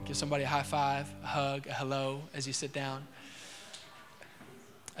Give somebody a high five, a hug, a hello as you sit down.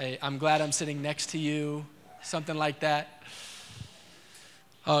 Hey, I'm glad I'm sitting next to you, something like that.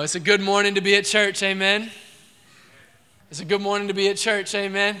 Oh, it's a good morning to be at church, amen? It's a good morning to be at church,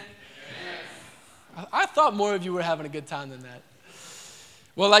 amen? I thought more of you were having a good time than that.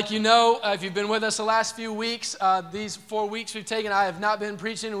 Well, like you know, if you've been with us the last few weeks, these 4 weeks we've taken, I have not been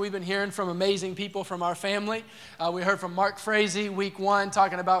preaching. We've been hearing from amazing people from our family. We heard from Mark Frazee, week 1,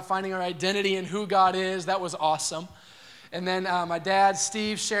 talking about finding our identity in who God is. That was awesome. And then my dad,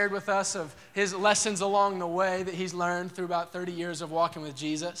 Steve, shared with us of his lessons along the way that he's learned through about 30 years of walking with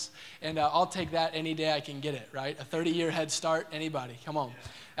Jesus. And I'll take that any day I can get it, right? A 30-year head start, anybody, come on.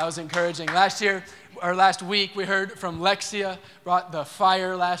 That was encouraging. Last week, we heard from Lexia, brought the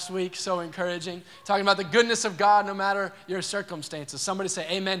fire last week, so encouraging. Talking about the goodness of God no matter your circumstances. Somebody say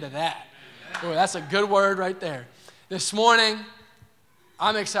amen to that. Boy, that's a good word right there. This morning,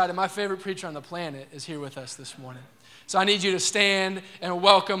 I'm excited. My favorite preacher on the planet is here with us this morning. So I need you to stand and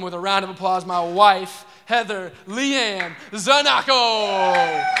welcome with a round of applause my wife, Heather Leanne Zanacco.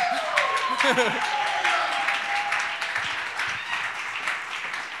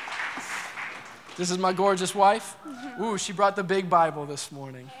 This is my gorgeous wife. Ooh, she brought the big Bible this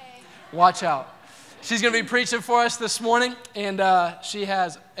morning. Watch out. She's going to be preaching for us this morning, and she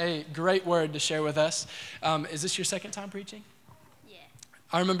has a great word to share with us. Is this your second time preaching? Yeah.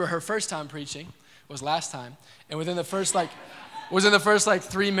 I remember her first time preaching was last time, and within the first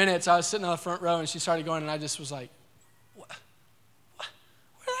 3 minutes, I was sitting on the front row, and she started going, and I just was like, where'd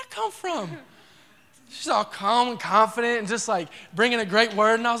that come from? She's all calm and confident and just like bringing a great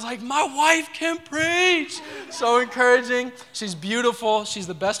word. And I was like, my wife can preach. So encouraging. She's beautiful. She's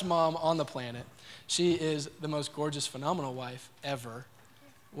the best mom on the planet. She is the most gorgeous, phenomenal wife ever.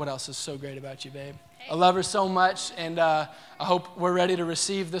 What else is so great about you, babe? I love her so much, and I hope we're ready to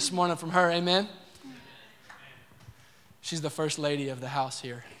receive this morning from her. Amen? She's the first lady of the house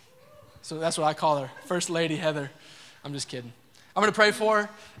here. So that's what I call her, First Lady Heather. I'm just kidding. I'm going to pray for her,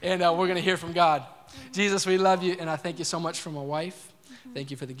 and we're going to hear from God. Jesus, we love you, and I thank you so much for my wife.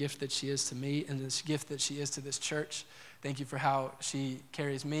 Thank you for the gift that she is to me and this gift that she is to this church. Thank you for how she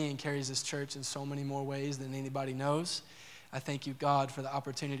carries me and carries this church in so many more ways than anybody knows. I thank you, God, for the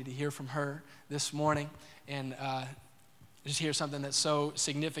opportunity to hear from her this morning and just hear something that's so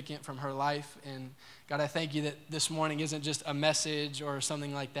significant from her life. And God, I thank you that this morning isn't just a message or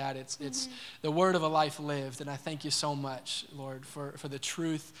something like that. It's the word of a life lived. And I thank you so much, Lord, for the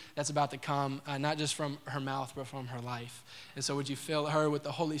truth that's about to come, not just from her mouth, but from her life. And so would you fill her with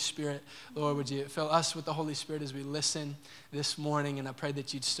the Holy Spirit? Lord, would you fill us with the Holy Spirit as we listen this morning? And I pray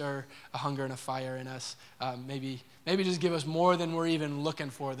that you'd stir a hunger and a fire in us. Maybe just give us more than we're even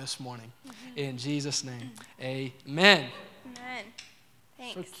looking for this morning. In Jesus' name, amen. Amen.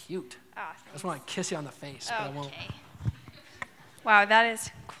 Thanks. So cute. Oh, I just want to kiss you on the face, but I won't. Wow, that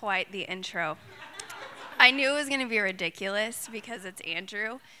is quite the intro. I knew it was going to be ridiculous because it's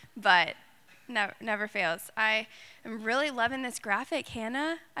Andrew, but never fails. I am really loving this graphic,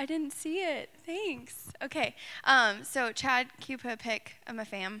 Hannah. I didn't see it. Thanks. Okay. So Chad, can you put a pic of my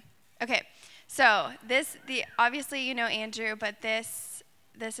fam? Okay. So obviously you know Andrew, but this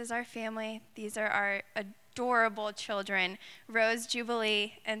is our family. These are our adorable children, Rose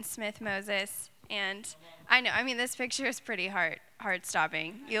Jubilee and Smith Moses. And this picture is pretty heart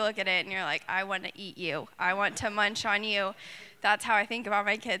stopping. You look at it and you're like, I want to eat you. I want to munch on you. That's how I think about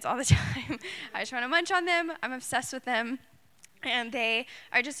my kids all the time. I just want to munch on them. I'm obsessed with them. And they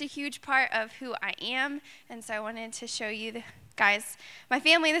are just a huge part of who I am. And so I wanted to show you guys my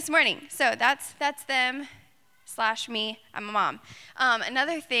family this morning. So that's them. / me, I'm a mom.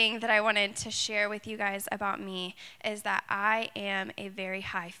 Another thing that I wanted to share with you guys about me is that I am a very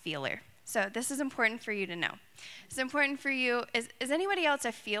high feeler. So this is important for you to know. It's important for you. Is anybody else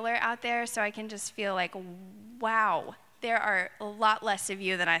a feeler out there? So I can just feel like, wow, there are a lot less of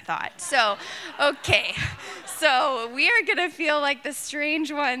you than I thought. So, okay. So we are going to feel like the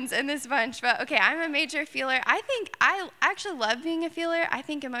strange ones in this bunch. But, okay, I'm a major feeler. I think I actually love being a feeler. I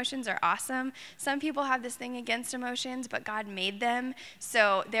think emotions are awesome. Some people have this thing against emotions, but God made them.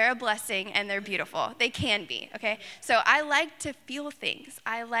 So they're a blessing, and they're beautiful. They can be, okay? So I like to feel things.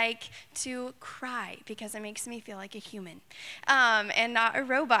 I like to cry because it makes me feel like a human and not a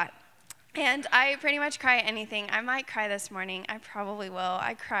robot. And I pretty much cry at anything. I might cry this morning. I probably will.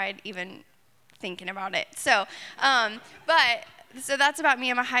 I cried even thinking about it. So, but So that's about me.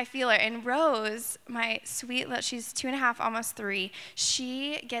 I'm a high feeler. And Rose, my sweet little, she's 2.5, almost 3,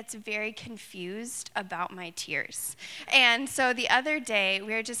 she gets very confused about my tears. And so the other day,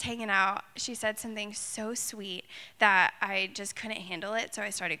 we were just hanging out. She said something so sweet that I just couldn't handle it, so I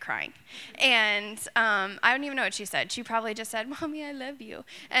started crying. And I don't even know what she said. She probably just said, "Mommy, I love you."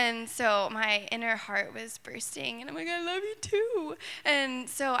 And so my inner heart was bursting, and I'm like, "I love you too." And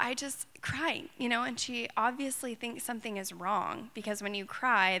so I just crying, and she obviously thinks something is wrong, because when you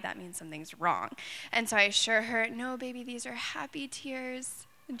cry, that means something's wrong. And so I assure her, "No, baby, these are happy tears."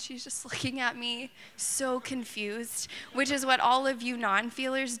 And she's just looking at me so confused, which is what all of you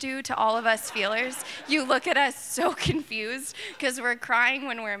non-feelers do to all of us feelers. You look at us so confused because we're crying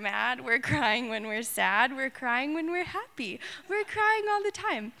when we're mad, we're crying when we're sad, we're crying when we're happy. We're crying all the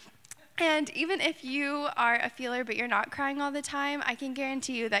time. And even if you are a feeler but you're not crying all the time, I can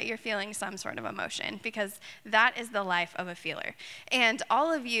guarantee you that you're feeling some sort of emotion, because that is the life of a feeler. And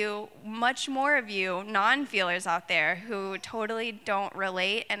all of you, much more of you non-feelers out there who totally don't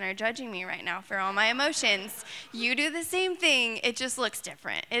relate and are judging me right now for all my emotions, you do the same thing. It just looks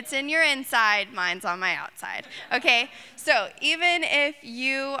different. It's in your inside, mine's on my outside. Okay? So even if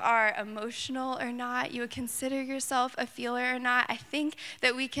you are emotional or not, you would consider yourself a feeler or not, I think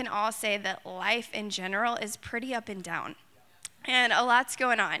that we can all say that life in general is pretty up and down. And a lot's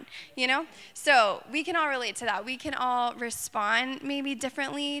going on, So we can all relate to that. We can all respond maybe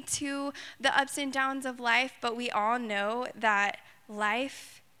differently to the ups and downs of life, but we all know that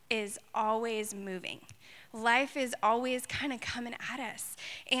life is always moving. Life is always kind of coming at us.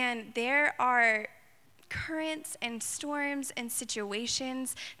 And there are currents and storms and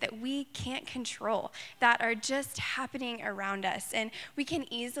situations that we can't control that are just happening around us. And we can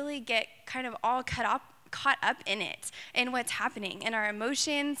easily get kind of all caught up in it and what's happening, and our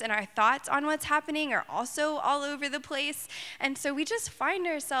emotions and our thoughts on what's happening are also all over the place. And so we just find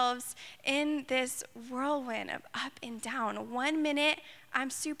ourselves in this whirlwind of up and down. 1 minute I'm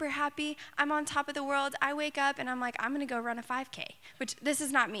super happy, I'm on top of the world. I wake up and I'm like, I'm gonna go run a 5K, which this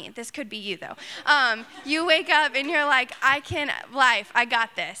is not me, this could be you though. You wake up and you're like, I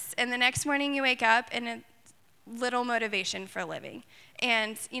got this. And the next morning you wake up and it's little motivation for living.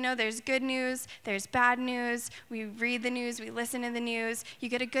 And, there's good news, there's bad news. We read the news, we listen to the news. You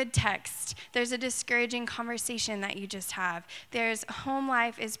get a good text. There's a discouraging conversation that you just have. There's home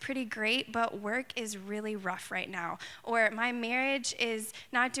life is pretty great, but work is really rough right now. Or my marriage is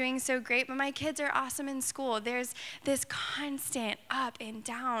not doing so great, but my kids are awesome in school. There's this constant up and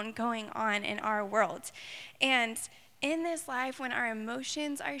down going on in our world. And in this life, when our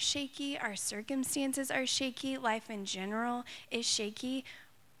emotions are shaky, our circumstances are shaky, life in general is shaky,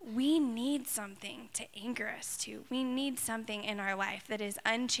 we need something to anchor us to. We need something in our life that is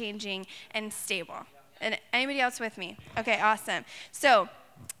unchanging and stable. And anybody else with me? Okay, awesome. So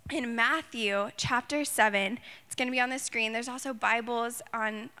in Matthew chapter 7, it's going to be on the screen. There's also Bibles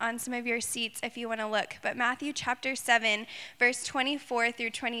on some of your seats if you want to look. But Matthew chapter 7, verse 24 through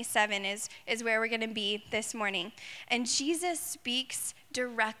 27 is where we're going to be this morning. And Jesus speaks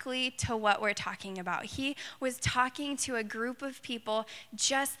directly to what we're talking about. He was talking to a group of people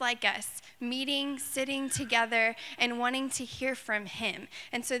just like us, meeting, sitting together, and wanting to hear from him.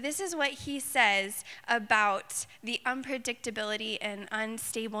 And so this is what he says about the unpredictability and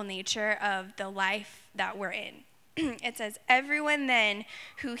unstable nature of the life that we're in. It says, "Everyone then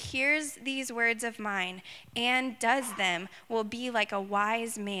who hears these words of mine and does them will be like a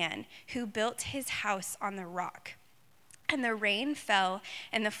wise man who built his house on the rock. And the rain fell,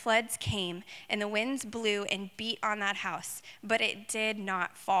 and the floods came, and the winds blew and beat on that house, but it did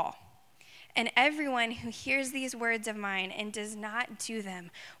not fall. And everyone who hears these words of mine and does not do them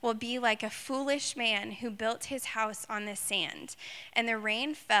will be like a foolish man who built his house on the sand. And the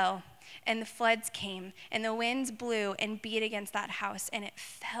rain fell, and the floods came, and the winds blew and beat against that house, and it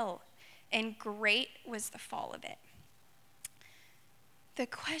fell, and great was the fall of it." The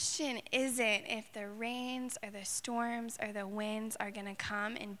question isn't if the rains or the storms or the winds are going to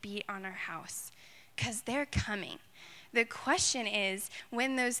come and beat on our house, because they're coming. The question is,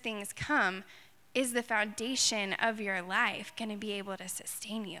 when those things come, is the foundation of your life going to be able to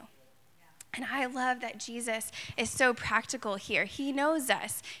sustain you? And I love that Jesus is so practical here. He knows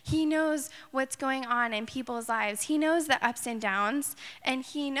us. He knows what's going on in people's lives. He knows the ups and downs, and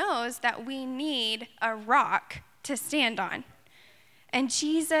he knows that we need a rock to stand on. And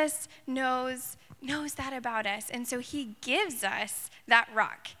Jesus knows that about us. And so he gives us that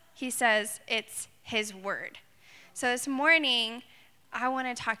rock. He says it's his word. So this morning, I want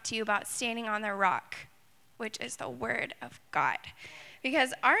to talk to you about standing on the rock, which is the word of God.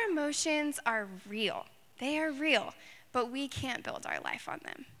 Because our emotions are real. They are real. but we can't build our life on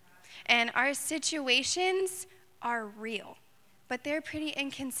them. And our situations are real, but they're pretty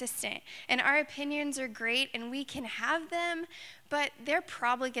inconsistent. And our opinions are great, and we can have them, but they're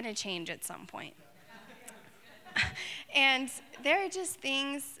probably going to change at some point. And there are just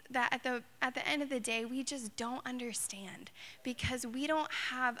things that at the end of the day, we just don't understand because we don't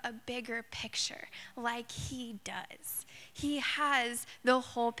have a bigger picture like he does. He has the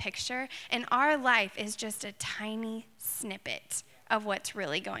whole picture, and our life is just a tiny snippet of what's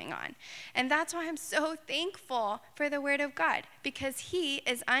really going on. And that's why I'm so thankful for the Word of God, because he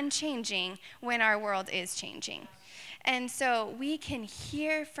is unchanging when our world is changing. And so we can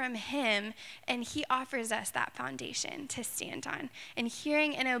hear from him, and he offers us that foundation to stand on. And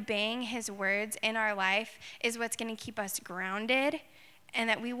hearing and obeying his words in our life is what's going to keep us grounded, and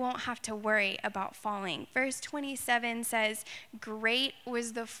that we won't have to worry about falling. Verse 27 says, "Great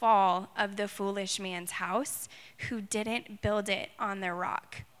was the fall of the foolish man's house who didn't build it on the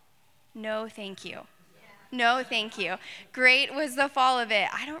rock." No, thank you. No, thank you. Great was the fall of it.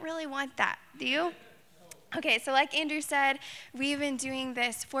 I don't really want that. Do you? Okay, so like Andrew said, we've been doing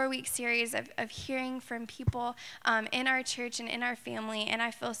this 4-week series of hearing from people in our church and in our family, and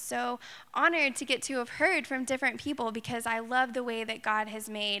I feel so honored to get to have heard from different people because I love the way that God has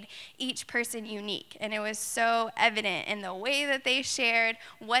made each person unique, and it was so evident in the way that they shared,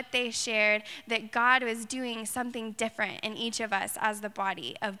 what they shared, that God was doing something different in each of us as the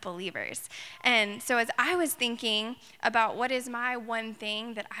body of believers. And so as I was thinking about what is my one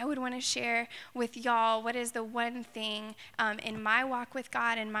thing that I would want to share with y'all, what is the one thing in my walk with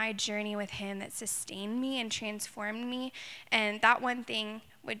God and my journey with him that sustained me and transformed me, and that one thing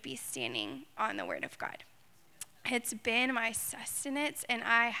would be standing on the Word of God. It's been my sustenance, and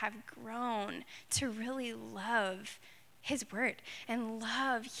I have grown to really love his word and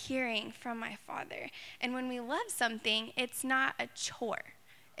love hearing from my Father. And when we love something, it's not a chore.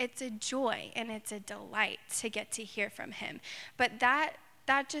 It's a joy and it's a delight to get to hear from him. But that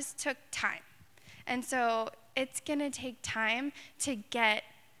just took time. And so it's going to take time to get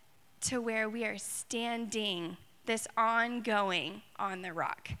to where we are standing this ongoing on the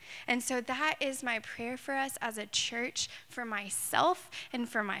rock. And so that is my prayer for us as a church, for myself and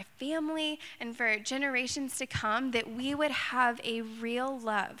for my family and for generations to come, that we would have a real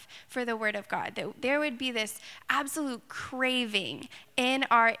love for the Word of God, that there would be this absolute craving in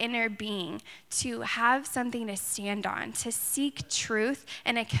our inner being to have something to stand on, to seek truth,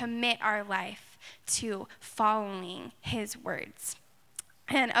 and to commit our life to following his words.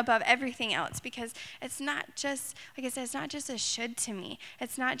 And above everything else, because it's not just, like I said, it's not just a should to me.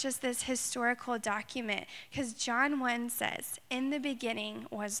 It's not just this historical document. Because John 1 says, "In the beginning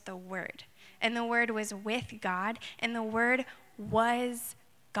was the Word, and the Word was with God, and the Word was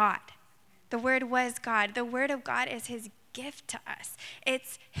God." The Word was God. The Word of God is his gift to us.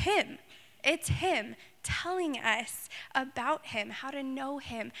 It's him. It's him telling us about him, how to know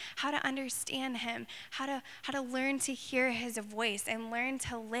him, how to understand him, how to learn to hear his voice and learn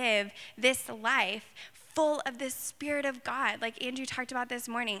to live this life full of the Spirit of God, like Andrew talked about this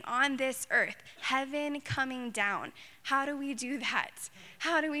morning, on this earth, heaven coming down. How do we do that?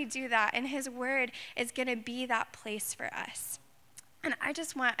 How do we do that? And his word is going to be that place for us. And I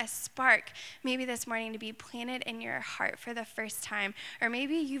just want a spark maybe this morning to be planted in your heart for the first time. Or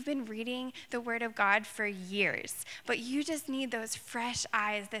maybe you've been reading the Word of God for years, but you just need those fresh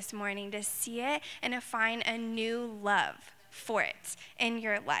eyes this morning to see it and to find a new love for it in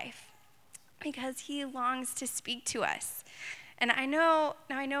your life, because he longs to speak to us. And I know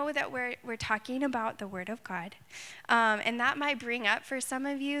that we're talking about the Word of God, and that might bring up for some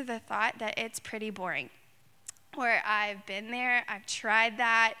of you the thought that it's pretty boring. Or I've been there, I've tried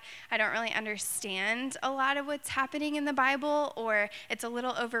that, I don't really understand a lot of what's happening in the Bible, or it's a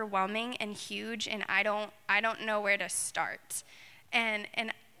little overwhelming and huge, and I don't know where to start. And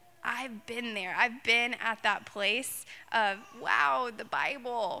I've been there. I've been at that place of, wow, the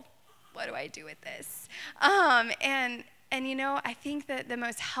Bible, what do I do with this? And you know, I think that the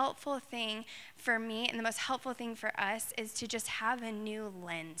most helpful thing for me and the most helpful thing for us is to just have a new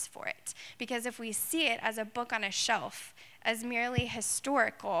lens for it. Because if we see it as a book on a shelf, as merely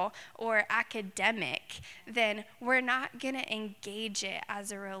historical or academic, then we're not going to engage it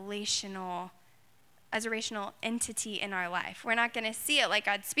as a relational entity in our life. We're not going to see it like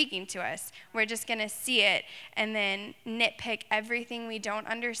God's speaking to us. We're just going to see it and then nitpick everything we don't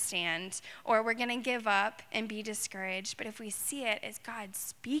understand, or we're going to give up and be discouraged. But if we see it as God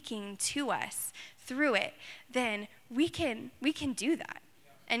speaking to us through it, then we can do that.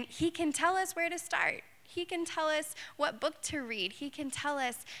 And he can tell us where to start. He can tell us what book to read. He can tell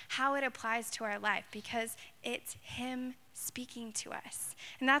us how it applies to our life because it's him speaking to us.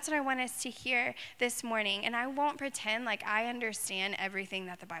 And that's what I want us to hear this morning. And I won't pretend like I understand everything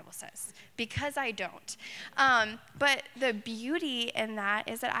that the Bible says, because I don't. But the beauty in that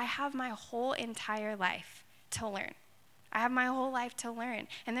is that I have my whole entire life to learn. I have my whole life to learn,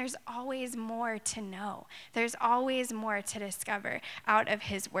 and there's always more to know. There's always more to discover out of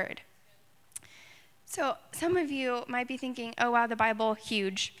his word. So some of you might be thinking, oh, wow, the Bible,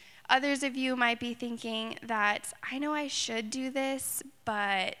 huge. Others of you might be thinking that I know I should do this,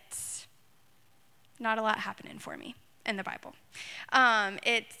 but not a lot happening for me in the Bible.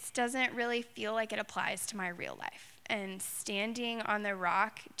 It doesn't really feel like it applies to my real life. And standing on the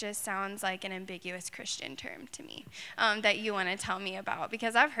rock just sounds like an ambiguous Christian term to me that you want to tell me about,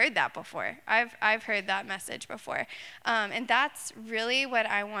 because I've heard that before. I've heard that message before. And that's really what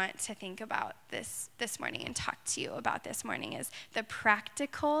I want to think about this morning and talk to you about this morning, is the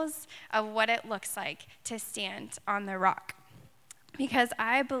practicals of what it looks like to stand on the rock. Because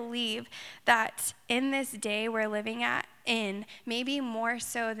I believe that in this day we're living in, maybe more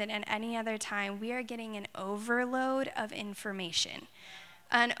so than at any other time, we are getting an overload of information.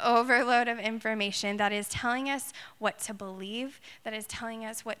 An overload of information that is telling us what to believe, that is telling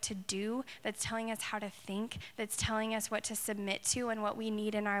us what to do, that's telling us how to think, that's telling us what to submit to and what we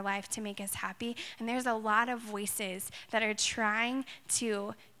need in our life to make us happy. And there's a lot of voices that are trying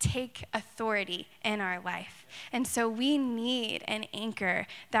to take authority in our life. And so we need an anchor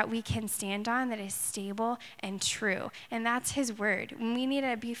that we can stand on that is stable and true. And that's his word. We need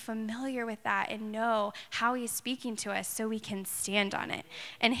to be familiar with that and know how he's speaking to us so we can stand on it.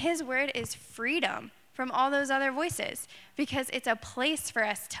 And his word is freedom from all those other voices, because it's a place for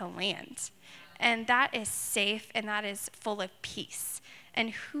us to land. And that is safe, and that is full of peace.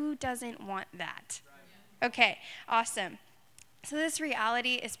 And who doesn't want that? Okay, awesome. So this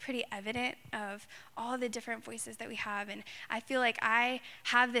reality is pretty evident of all the different voices that we have. And I feel like I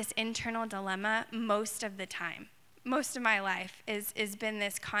have this internal dilemma most of the time. Most of my life is been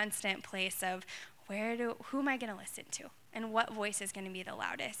this constant place of who am I going to listen to? And what voice is going to be the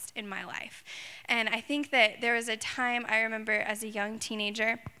loudest in my life? And I think that there was a time I remember as a young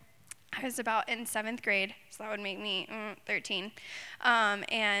teenager. I was about in 7th grade, so that would make me 13.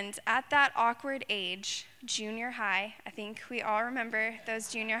 And at that awkward age, junior high, I think we all remember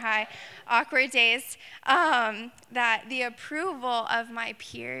those junior high awkward days, that the approval of my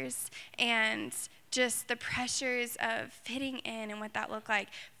peers and just the pressures of fitting in and what that looked like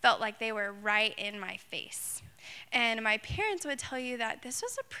felt like they were right in my face. And my parents would tell you that this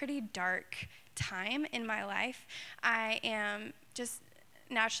was a pretty dark time in my life. I am just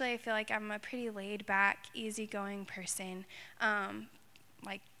naturally, I feel like I'm a pretty laid back, easygoing person,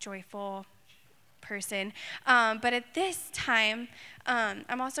 like joyful person. But at this time,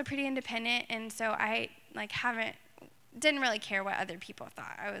 I'm also pretty independent, and so I didn't really care what other people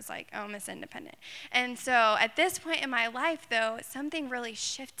thought. I was like, oh, Miss Independent. And so at this point in my life, though, something really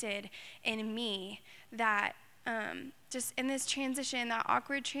shifted in me that just in this transition, that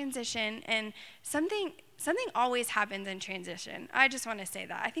awkward transition, and something always happens in transition. I just want to say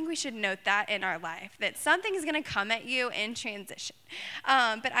that. I think we should note that in our life, that something is going to come at you in transition.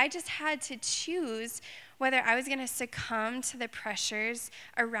 But I just had to choose whether I was going to succumb to the pressures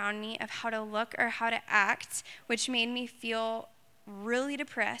around me of how to look or how to act, which made me feel really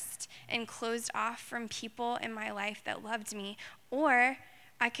depressed and closed off from people in my life that loved me, or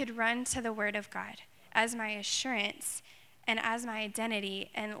I could run to the Word of God as my assurance and as my identity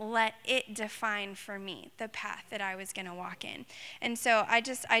and let it define for me the path that I was going to walk in. And so I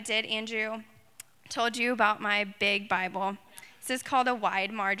did, Andrew told you about my big Bible. This is called a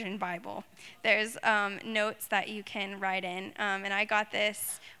wide margin Bible. There's notes that you can write in, and I got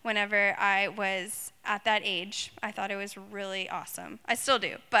this whenever I was at that age. I thought it was really awesome. I still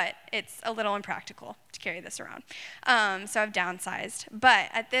do, but it's a little impractical to carry this around. So I've downsized. But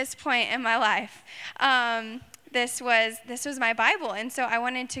at this point in my life, this was my Bible, and so I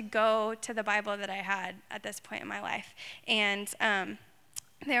wanted to go to the Bible that I had at this point in my life. And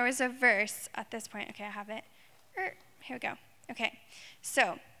there was a verse at this point. Okay, I have it. Here we go. Okay,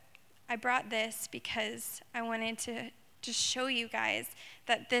 so I brought this because I wanted to just show you guys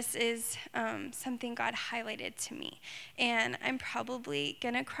that this is something God highlighted to me. And I'm probably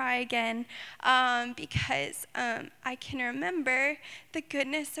going to cry again because I can remember the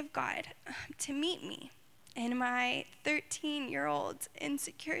goodness of God to meet me in my 13-year-old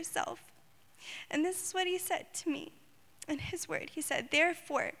insecure self. And this is what he said to me in his word. He said,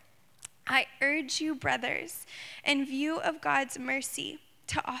 "Therefore, I urge you, brothers, in view of God's mercy,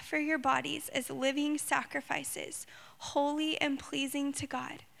 to offer your bodies as living sacrifices, holy and pleasing to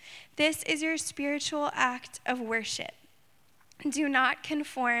God. This is your spiritual act of worship. Do not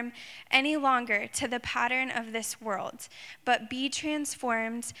conform any longer to the pattern of this world, but be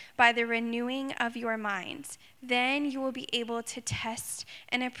transformed by the renewing of your mind. Then you will be able to test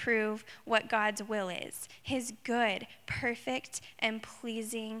and approve what God's will is, his good, perfect, and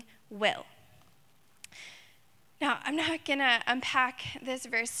pleasing will. Now, I'm not going to unpack this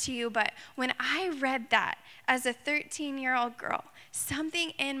verse to you, but when I read that as a 13-year-old girl,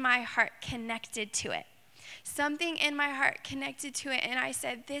 something in my heart connected to it. Something in my heart connected to it, and I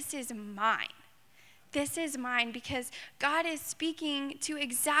said, this is mine. This is mine, because God is speaking to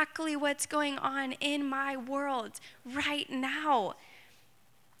exactly what's going on in my world right now.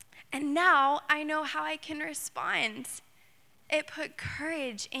 And now I know how I can respond. It put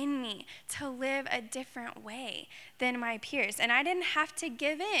courage in me to live a different way than my peers. And I didn't have to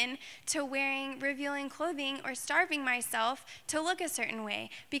give in to wearing revealing clothing or starving myself to look a certain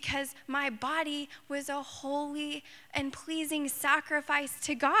way, because my body was a holy and pleasing sacrifice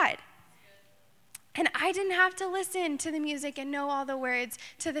to God. And I didn't have to listen to the music and know all the words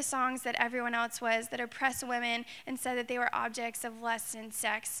to the songs that everyone else was, that oppressed women and said that they were objects of lust and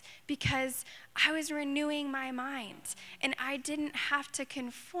sex, because I was renewing my mind. And I didn't have to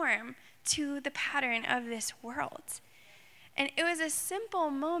conform to the pattern of this world. And it was a simple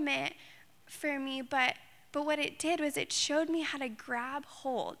moment for me, but what it did was it showed me how to grab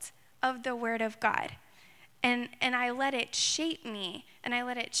hold of the Word of God. And I let it shape me, and I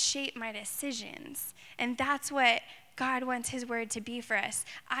let it shape my decisions. And that's what God wants his word to be for us.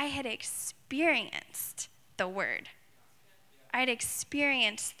 I had experienced the word. I had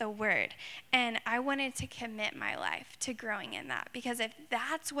experienced the word, and I wanted to commit my life to growing in that, because if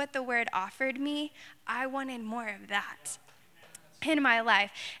that's what the word offered me, I wanted more of that in my life.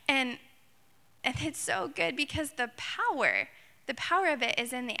 And it's so good, because the power of it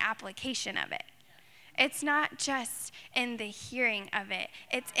is in the application of it. It's not just in the hearing of it.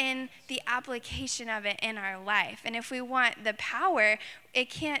 It's in the application of it in our life. And if we want the power, it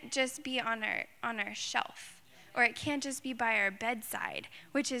can't just be on our shelf, or it can't just be by our bedside,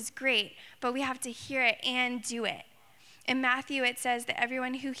 which is great, but we have to hear it and do it. In Matthew, it says that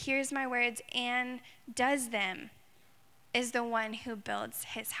everyone who hears my words and does them is the one who builds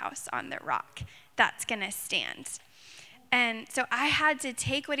his house on the rock that's going to stand. And so I had to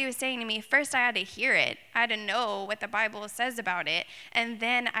take what he was saying to me. First, I had to hear it. I had to know what the Bible says about it. And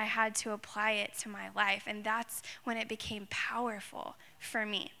then I had to apply it to my life. And that's when it became powerful for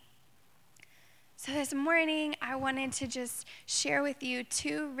me. So this morning, I wanted to just share with you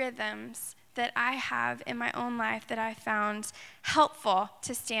 2 rhythms that I have in my own life that I found helpful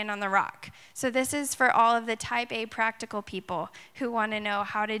to stand on the rock. So this is for all of the type A practical people who want to know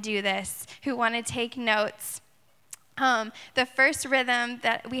how to do this, who want to take notes. The first rhythm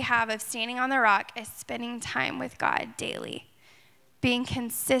that we have of standing on the rock is spending time with God daily. Being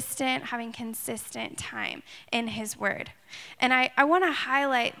consistent, having consistent time in his word. And I want to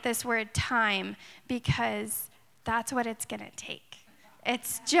highlight this word time, because that's what it's going to take.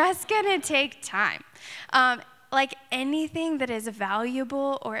 It's just going to take time. Like anything that is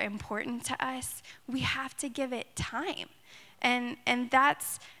valuable or important to us, we have to give it time. And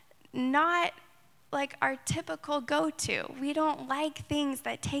that's not like our typical go-to. We don't like things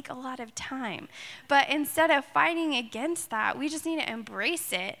that take a lot of time. But instead of fighting against that, we just need to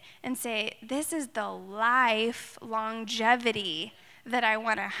embrace it and say, this is the life longevity that I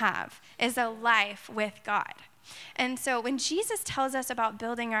want to have, is a life with God. And so when Jesus tells us about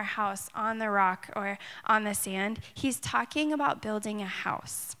building our house on the rock or on the sand, he's talking about building a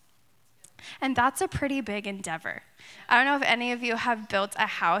house. And that's a pretty big endeavor. I don't know if any of you have built a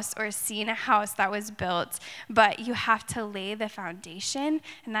house or seen a house that was built, but you have to lay the foundation,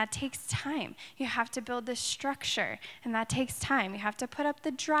 and that takes time. You have to build the structure, and that takes time. You have to put up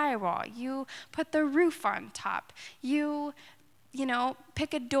the drywall. You put the roof on top. You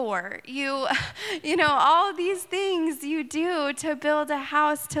pick a door. All these things you do to build a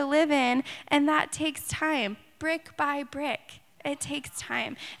house to live in, and that takes time, brick by brick. It takes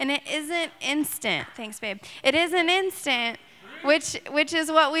time, and it isn't instant. Thanks, babe. It isn't instant, which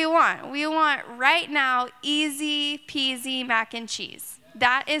is what we want. We want right now easy peasy mac and cheese.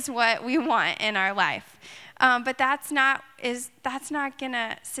 That is what we want in our life, but that's not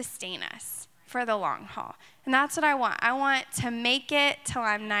gonna sustain us for the long haul. And that's what I want. I want to make it till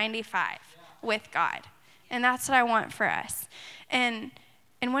I'm 95 with God, and that's what I want for us. And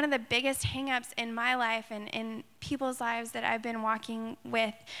one of the biggest hangups in my life and in people's lives that I've been walking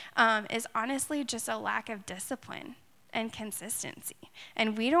with is honestly just a lack of discipline. and consistency.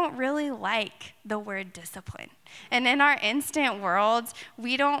 And we don't really like the word discipline. And in our instant world,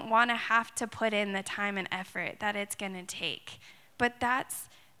 we don't want to have to put in the time and effort that it's going to take. But that's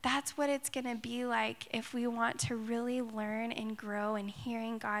what it's going to be like if we want to really learn and grow in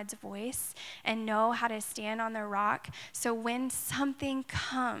hearing God's voice and know how to stand on the rock. So when something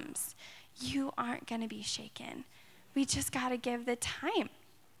comes, you aren't going to be shaken. We just got to give the time.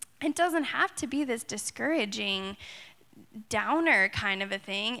 It doesn't have to be this discouraging, downer kind of a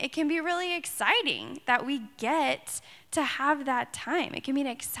thing. It can be really exciting that we get to have that time. It can be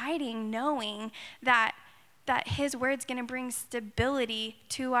exciting knowing that his word's going to bring stability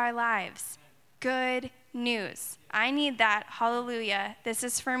to our lives. Good news. I need that. Hallelujah. This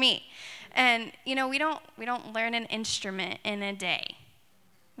is for me. And we don't learn an instrument in a day.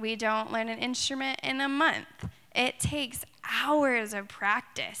 We don't learn an instrument in a month. It takes hours of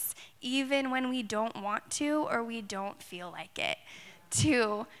practice, even when we don't want to or we don't feel like it,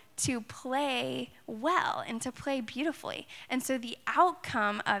 to play well and to play beautifully. And so the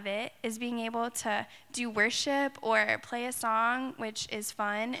outcome of it is being able to do worship or play a song, which is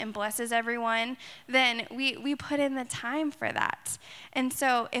fun and blesses everyone. Then we put in the time for that. And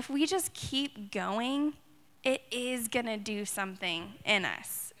so if we just keep going, it is going to do something in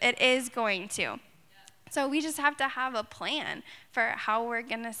us. It is going to. So we just have to have a plan for how we're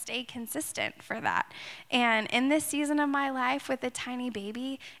going to stay consistent for that. And in this season of my life with a tiny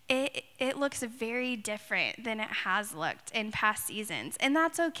baby, it looks very different than it has looked in past seasons. And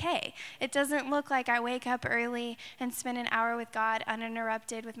that's okay. It doesn't look like I wake up early and spend an hour with God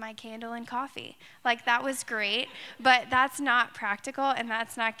uninterrupted with my candle and coffee. Like, that was great, but that's not practical, and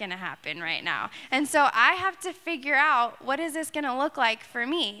that's not going to happen right now. And so I have to figure out, what is this going to look like for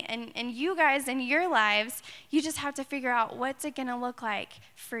me? And you guys in your lives, you just have to figure out, what's it going to look like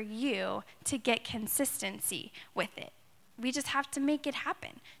for you to get consistency with it. We just have to make it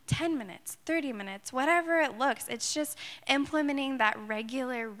happen. 10 minutes, 30 minutes, whatever it looks. It's just implementing that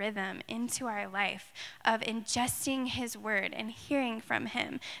regular rhythm into our life of ingesting his word and hearing from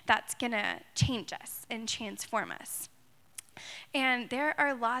him. That's going to change us and transform us. And there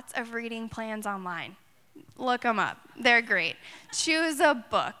are lots of reading plans online. Look them up. They're great. Choose a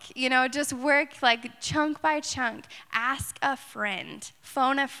book. Just work like chunk by chunk. Ask a friend.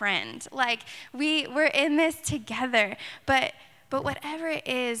 Phone a friend. Like, we're in this together. But whatever it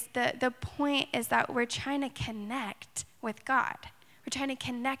is, the point is that we're trying to connect with God. We're trying to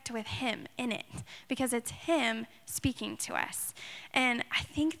connect with him in it because it's him speaking to us. And I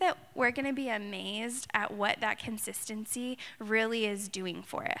think that we're going to be amazed at what that consistency really is doing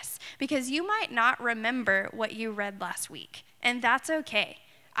for us, because you might not remember what you read last week, and that's okay.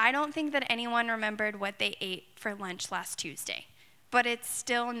 I don't think that anyone remembered what they ate for lunch last Tuesday, but it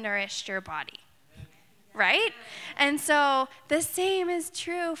still nourished your body. Right? And so the same is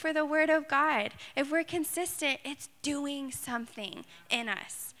true for the word of God. If we're consistent, it's doing something in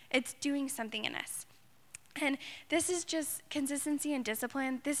us. It's doing something in us. And this is just consistency and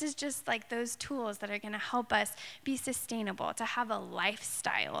discipline. This is just like those tools that are going to help us be sustainable, to have a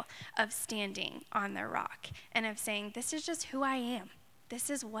lifestyle of standing on the rock and of saying, this is just who I am. This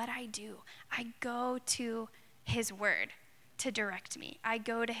is what I do. I go to his word to direct me. I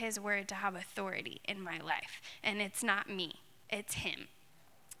go to his word to have authority in my life. And it's not me, it's him.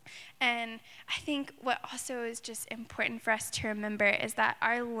 And I think what also is just important for us to remember is that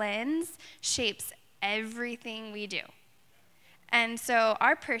our lens shapes everything we do. And so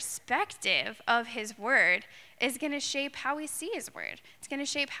our perspective of his word is going to shape how we see his word. It's going to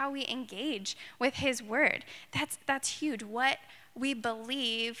shape how we engage with his word. That's huge. What we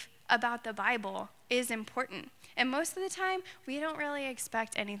believe about the Bible is important. And most of the time, we don't really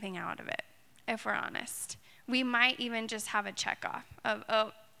expect anything out of it, if we're honest. We might even just have a check off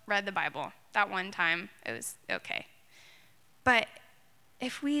of, read the Bible. That one time, it was okay. But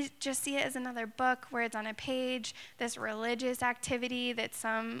if we just see it as another book where it's on a page, this religious activity that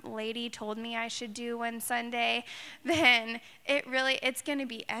some lady told me I should do one Sunday, then it's going to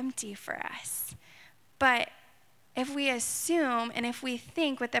be empty for us. But if we assume and if we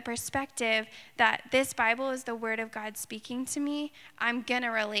think with the perspective that this Bible is the word of God speaking to me, I'm going to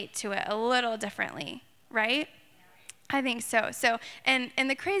relate to it a little differently, right? I think so. And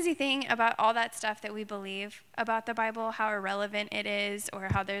the crazy thing about all that stuff that we believe about the Bible, how irrelevant it is, or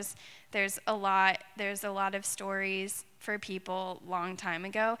how there's a lot of stories for people long time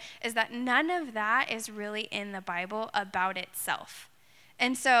ago, is that none of that is really in the Bible about itself.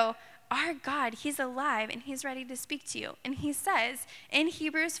 And so our God, he's alive and he's ready to speak to you. And he says in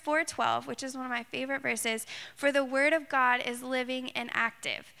Hebrews 4:12, which is one of my favorite verses, "For the word of God is living and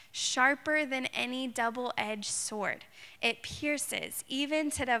active, sharper than any double-edged sword. It pierces even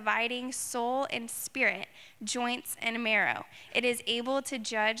to dividing soul and spirit, joints and marrow. It is able to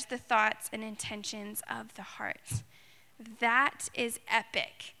judge the thoughts and intentions of the heart." That is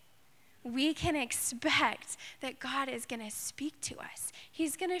epic. We can expect that God is going to speak to us.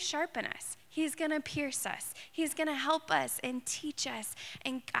 He's going to sharpen us. He's going to pierce us. He's going to help us and teach us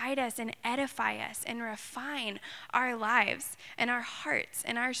and guide us and edify us and refine our lives and our hearts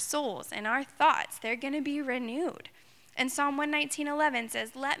and our souls and our thoughts. They're going to be renewed. And Psalm 119:11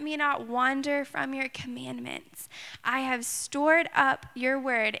 says, "Let me not wander from your commandments. I have stored up your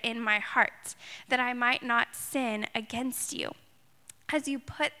word in my heart, that I might not sin against you." As you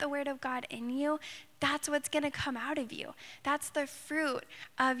put the word of God in you, that's what's going to come out of you. That's the fruit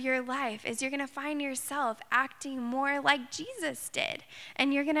of your life, is you're going to find yourself acting more like Jesus did.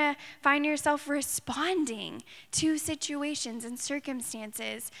 And you're going to find yourself responding to situations and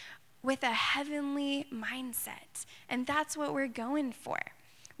circumstances with a heavenly mindset. And that's what we're going for.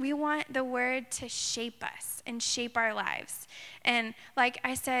 We want the word to shape us and shape our lives. And like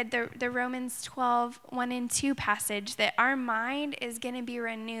I said, the Romans 12:1-2 passage, that our mind is going to be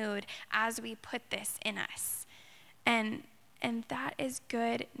renewed as we put this in us. And that is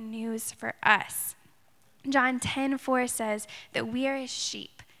good news for us. John 10:4 says that we are his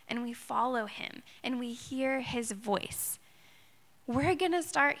sheep and we follow him and we hear his voice. We're going to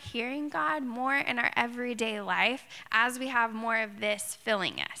start hearing God more in our everyday life as we have more of this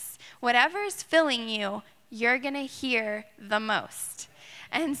filling us. Whatever's filling you, you're going to hear the most.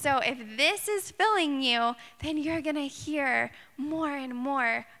 And so if this is filling you, then you're going to hear more and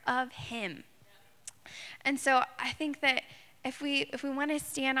more of him. And so I think that if we want to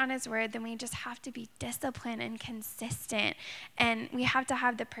stand on his word, then we just have to be disciplined and consistent. And we have to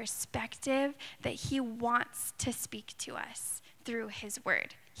have the perspective that he wants to speak to us through his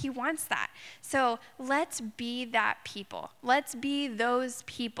word. He wants that. So let's be that people. Let's be those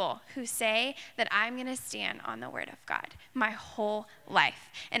people who say that I'm going to stand on the word of God my whole life.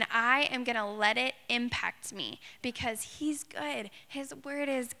 And I am going to let it impact me because he's good. His word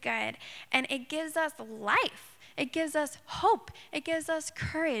is good. And it gives us life. It gives us hope. It gives us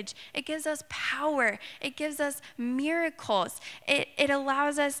courage. It gives us power. It gives us miracles. It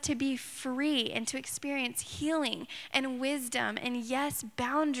allows us to be free and to experience healing and wisdom and, yes,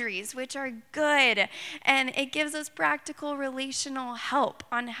 boundaries, which are good. And it gives us practical relational help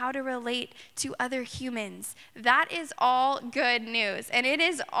on how to relate to other humans. That is all good news. And it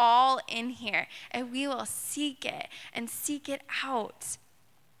is all in here. And we will seek it and seek it out.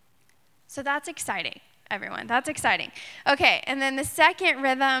 So that's exciting. Everyone, that's exciting. Okay, and then the second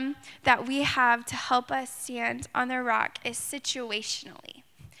rhythm that we have to help us stand on the rock is situationally.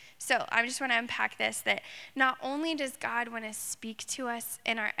 So I just want to unpack this, that not only does God want to speak to us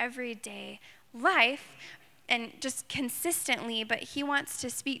in our everyday life and just consistently, but he wants to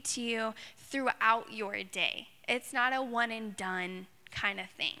speak to you throughout your day. It's not a one and done kind of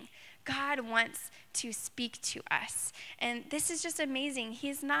thing. God wants to speak to us. And this is just amazing.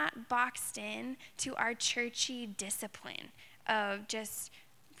 He's not boxed in to our churchy discipline of just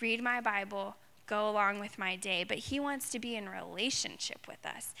read my Bible, go along with my day, but he wants to be in relationship with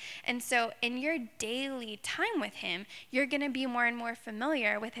us. And so in your daily time with him, you're going to be more and more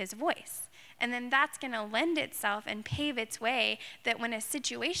familiar with his voice. And then that's going to lend itself and pave its way that when a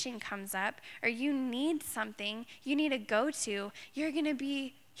situation comes up or you need something, you need to go to, you're going to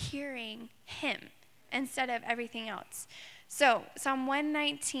be hearing him instead of everything else. So Psalm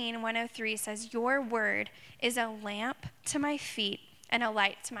 119:103 says, "Your word is a lamp to my feet and a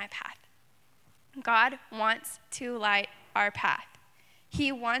light to my path." God wants to light our path.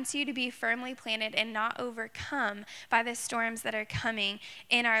 He wants you to be firmly planted and not overcome by the storms that are coming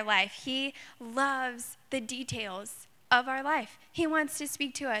in our life. He loves the details of our life. He wants to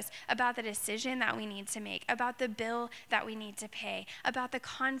speak to us about the decision that we need to make, about the bill that we need to pay, about the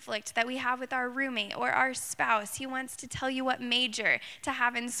conflict that we have with our roommate or our spouse. He wants to tell you what major to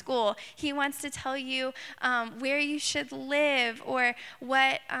have in school. He wants to tell you where you should live or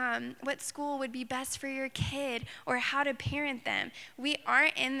what school would be best for your kid or how to parent them. We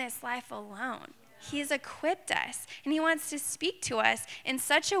aren't in this life alone. He's equipped us, and he wants to speak to us in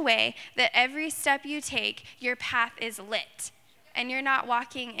such a way that every step you take, your path is lit, and you're not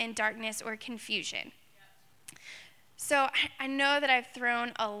walking in darkness or confusion. So I know that I've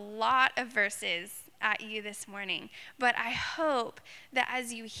thrown a lot of verses at you this morning, but I hope that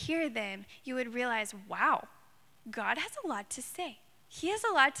as you hear them, you would realize, wow, God has a lot to say. he has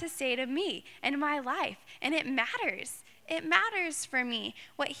a lot to say to me and my life, and it matters. It matters for me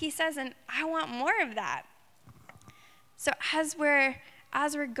what he says, and I want more of that. So as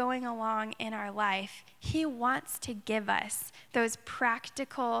we're going along in our life, he wants to give us those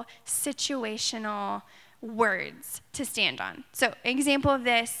practical, situational words to stand on. So example of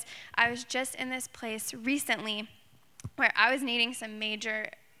this, I was just in this place recently where I was needing some major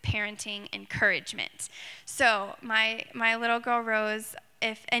parenting encouragement. So my little girl Rose,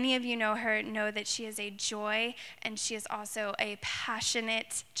 if any of you know her, know that she is a joy, and she is also a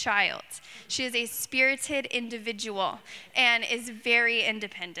passionate child. She is a spirited individual and is very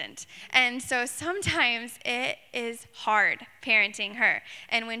independent. And so sometimes it is hard parenting her.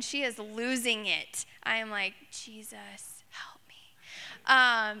 And when she is losing it, I am like, Jesus,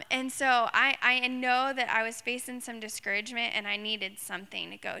 and so I know that I was facing some discouragement, and I needed something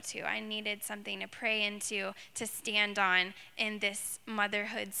to go to. I needed something to pray into, to stand on in this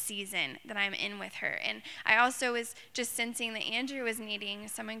motherhood season that I'm in with her. And I also was just sensing that Andrew was needing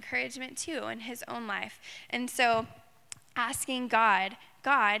some encouragement too in his own life. And so asking God,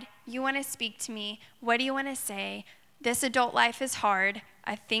 you want to speak to me? What do you want to say? This adult life is hard.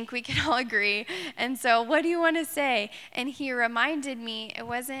 I think we can all agree. And so what do you want to say? And he reminded me it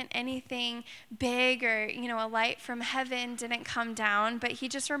wasn't anything big, or, a light from heaven didn't come down, but he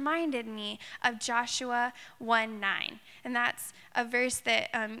just reminded me of Joshua 1:9. And that's a verse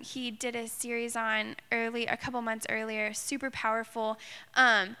that he did a series on a couple months earlier, super powerful.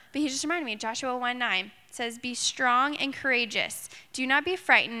 But he just reminded me, Joshua 1:9 says, "Be strong and courageous. Do not be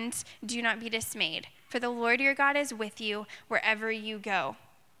frightened. Do not be dismayed. For the Lord your God is with you wherever you go."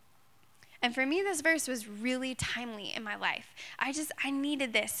 And for me, this verse was really timely in my life. I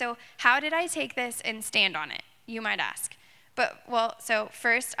needed this. So how did I take this and stand on it, you might ask? So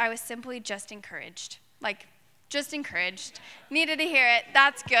first, I was simply just encouraged. Just encouraged. Needed to hear it.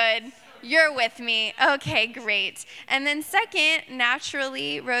 That's good. You're with me. Okay, great. And then second,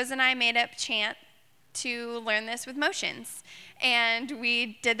 naturally, Rose and I made up chant to learn this with motions. And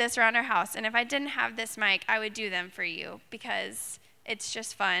we did this around our house. And if I didn't have this mic, I would do them for you because it's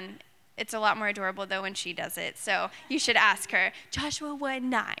just fun. It's a lot more adorable, though, when she does it. So you should ask her, Joshua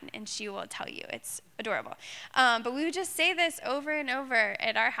 1:9, and she will tell you. It's adorable. But we would just say this over and over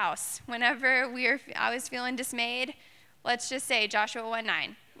at our house. Whenever I was feeling dismayed, let's just say Joshua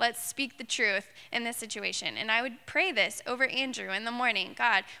 1:9. Let's speak the truth in this situation. And I would pray this over Andrew in the morning.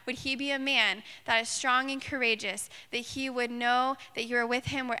 God, would he be a man that is strong and courageous, that he would know that you are with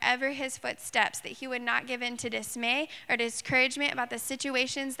him wherever his foot steps, that he would not give in to dismay or discouragement about the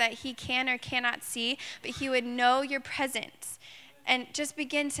situations that he can or cannot see, but he would know your presence. And just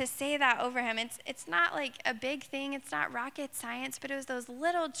begin to say that over him. It's not like a big thing. It's not rocket science, but it was those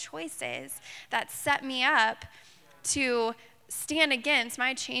little choices that set me up to stand against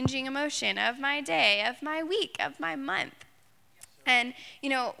my changing emotion of my day, of my week, of my month. And,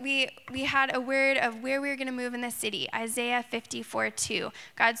 we had a word of where we were going to move in the city, Isaiah 54:2.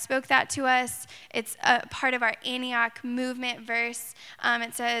 God spoke that to us. It's a part of our Antioch movement verse.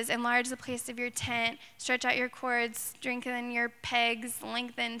 It says, "Enlarge the place of your tent, stretch out your cords, strengthen your pegs,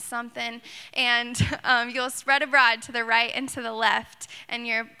 lengthen something, and you'll spread abroad to the right and to the left, and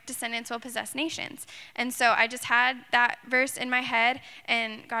your descendants will possess nations." And so I just had that verse in my head,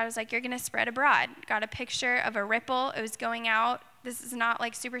 and God was like, "You're going to spread abroad." Got a picture of a ripple. It was going out. This is not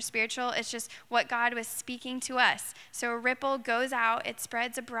super spiritual. It's just what God was speaking to us. So a ripple goes out. It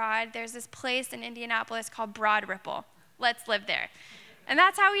spreads abroad. There's this place in Indianapolis called Broad Ripple. Let's live there. And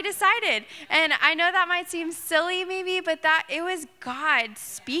that's how we decided. And I know that might seem silly maybe, but it was God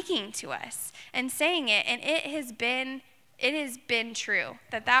speaking to us and saying it. And it has been true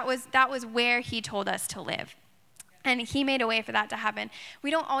that was where he told us to live. And he made a way for that to happen.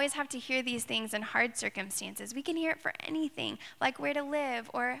 We don't always have to hear these things in hard circumstances. We can hear it for anything, like where to live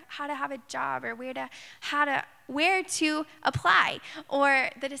or how to have a job or where to apply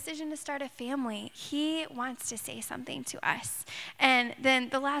or the decision to start a family. He wants to say something to us. And then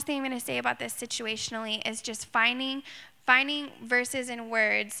the last thing I'm going to say about this situationally is just finding verses and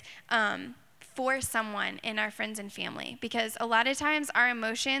words for someone in our friends and family. Because a lot of times our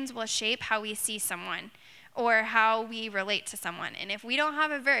emotions will shape how we see someone or how we relate to someone. And if we don't have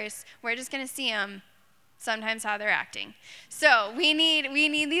a verse, we're just going to see them sometimes how they're acting. So we need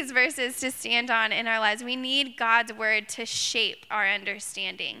these verses to stand on in our lives. We need God's word to shape our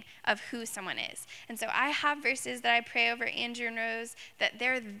understanding of who someone is. And so I have verses that I pray over Andrew and Rose that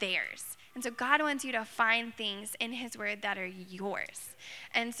they're theirs. And so God wants you to find things in his word that are yours.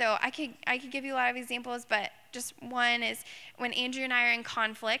 And so I could give you a lot of examples, but just one is when Andrew and I are in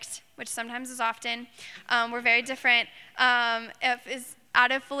conflict, which sometimes is often, we're very different, is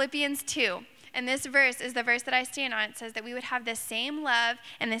out of Philippians 2. And this verse is the verse that I stand on. It says that we would have the same love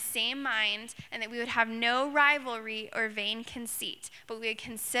and the same mind, and that we would have no rivalry or vain conceit, but we would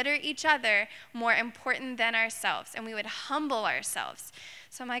consider each other more important than ourselves, and we would humble ourselves.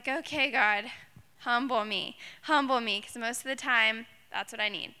 So I'm like, okay, God, humble me, because most of the time, that's what I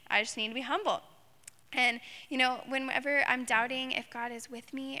need. I just need to be humble. And, whenever I'm doubting if God is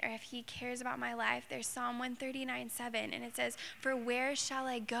with me or if he cares about my life, there's Psalm 139:7, and it says, "For where shall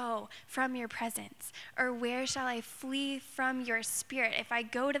I go from your presence? Or where shall I flee from your spirit? If I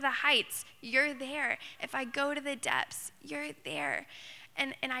go to the heights, you're there. If I go to the depths, you're there."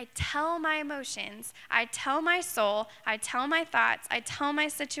 And I tell my emotions, I tell my soul, I tell my thoughts, I tell my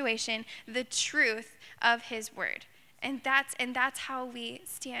situation the truth of his word. And that's how we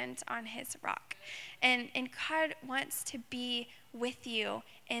stand on his rock. And God wants to be with you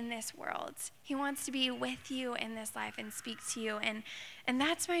in this world. He wants to be with you in this life and speak to you. And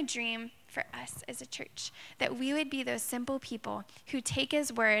that's my dream for us as a church, that we would be those simple people who take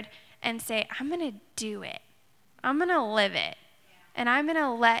his word and say, I'm going to do it. I'm going to live it. And I'm going to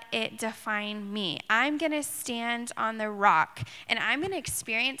let it define me. I'm going to stand on the rock, and I'm going to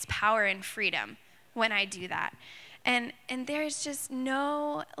experience power and freedom when I do that. And there's just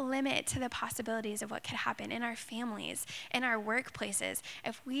no limit to the possibilities of what could happen in our families, in our workplaces.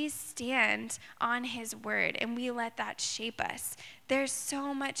 If we stand on his word and we let that shape us, there's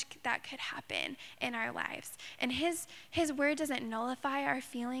so much that could happen in our lives. And his word doesn't nullify our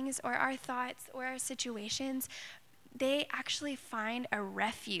feelings or our thoughts or our situations. They actually find a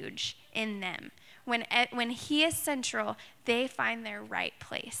refuge in them. When he is central, they find their right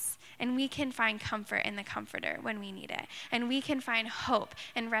place. And we can find comfort in the comforter when we need it. And we can find hope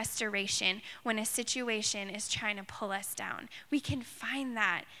and restoration when a situation is trying to pull us down. We can find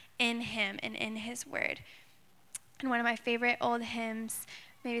that in him and in his word. And one of my favorite old hymns,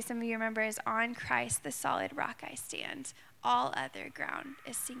 maybe some of you remember, is "On Christ the solid rock I stand. All other ground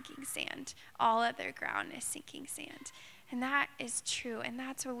is sinking sand. All other ground is sinking sand." And that is true, and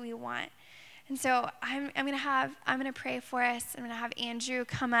that's what we want. And so I'm gonna pray for us. I'm gonna have Andrew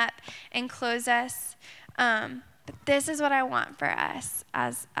come up and close us. But this is what I want for us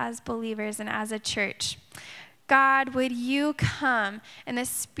as believers and as a church. God, would you come, in the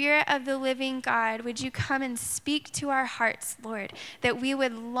Spirit of the living God, would you come and speak to our hearts, Lord, that we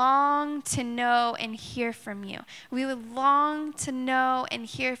would long to know and hear from you. We would long to know and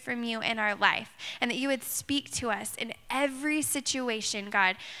hear from you in our life, and that you would speak to us in every situation,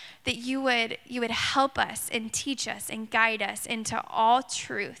 God, that you would help us and teach us and guide us into all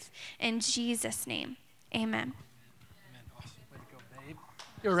truth. In Jesus' name, amen. Amen. Awesome. Way to go, babe.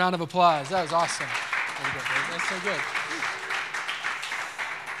 Give a round of applause. That was awesome. Way to go, babe. That's so good.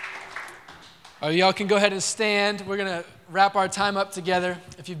 All right, y'all can go ahead and stand. We're going to wrap our time up together.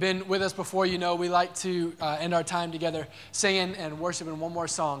 If you've been with us before, you know we like to end our time together singing and worshiping one more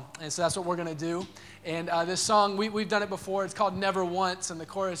song. And so that's what we're going to do. And this song, we've done it before. It's called Never Once. And the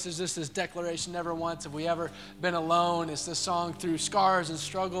chorus is just this declaration, never once have we ever been alone. It's this song through scars and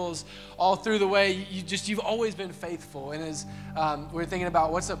struggles, all through the way you've always been faithful. And as we're thinking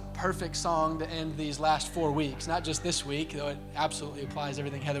about what's a perfect song to end these last 4 weeks, not just this week, though it absolutely applies to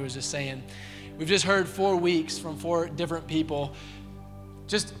everything Heather was just saying. We've just heard 4 weeks from 4 different people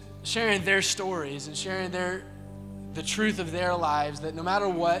just sharing their stories and sharing the truth of their lives, that no matter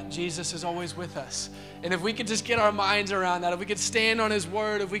what, Jesus is always with us. And if we could just get our minds around that, if we could stand on his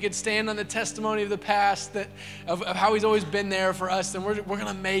word, if we could stand on the testimony of the past of how he's always been there for us, then we're going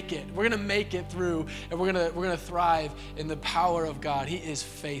to make it. We're going to make it through, and we're going to thrive in the power of God. He is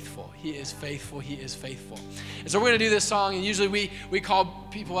faithful. He is faithful. He is faithful. And so we're going to do this song, and usually we call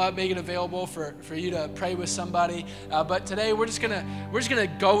people up, make it available for you to pray with somebody. But today we're just gonna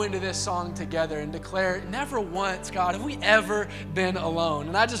go into this song together and declare, never once, God, have we ever been alone.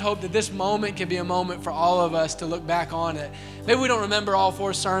 And I just hope that this moment can be a moment for all of us to look back on it. Maybe we don't remember all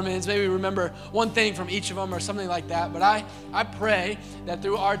 4 sermons. Maybe we remember one thing from each of them or something like that. But I pray that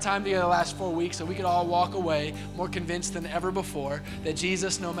through our time together the last 4 weeks, that we could all walk away more convinced than ever before that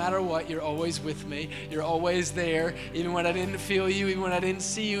Jesus, no matter what, you're always with me. You're always there. Even when I didn't feel you, even when I didn't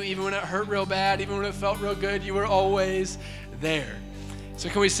see you, even when it hurt real bad, even when it felt real good, you were always there. So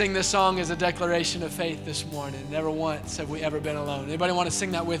can we sing this song as a declaration of faith this morning? Never once have we ever been alone. Anybody want to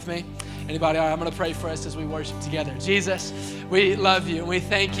sing that with me? Anybody? All right, I'm going to pray for us as we worship together. Jesus, we love you and we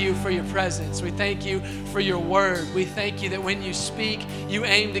thank you for your presence. We thank you for your word. We thank you that when you speak, you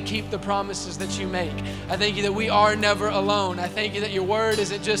aim to keep the promises that you make. I thank you that we are never alone. I thank you that your word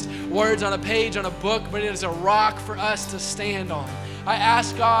isn't just words on a page on a book, but it is a rock for us to stand on. I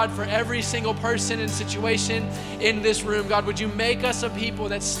ask, God, for every single person and situation in this room, God, would you make us a people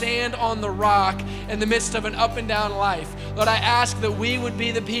that stand on the rock in the midst of an up and down life? Lord, I ask that we would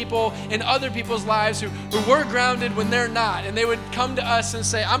be the people in other people's lives who were grounded when they're not, and they would come to us and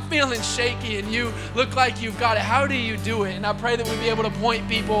say, I'm feeling shaky, and you look like you've got it. How do you do it? And I pray that we'd be able to point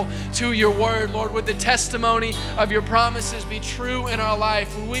people to your word. Lord, would the testimony of your promises be true in our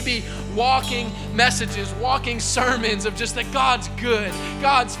life? Would we be walking messages, walking sermons of just that God's good,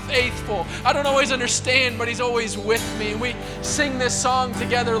 God's faithful. I don't always understand, but he's always with me. And we sing this song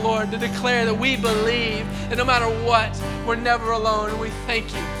together, Lord, to declare that we believe that no matter what, we're never alone. And we thank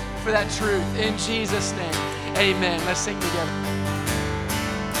you for that truth. In Jesus' name, amen. Let's sing together.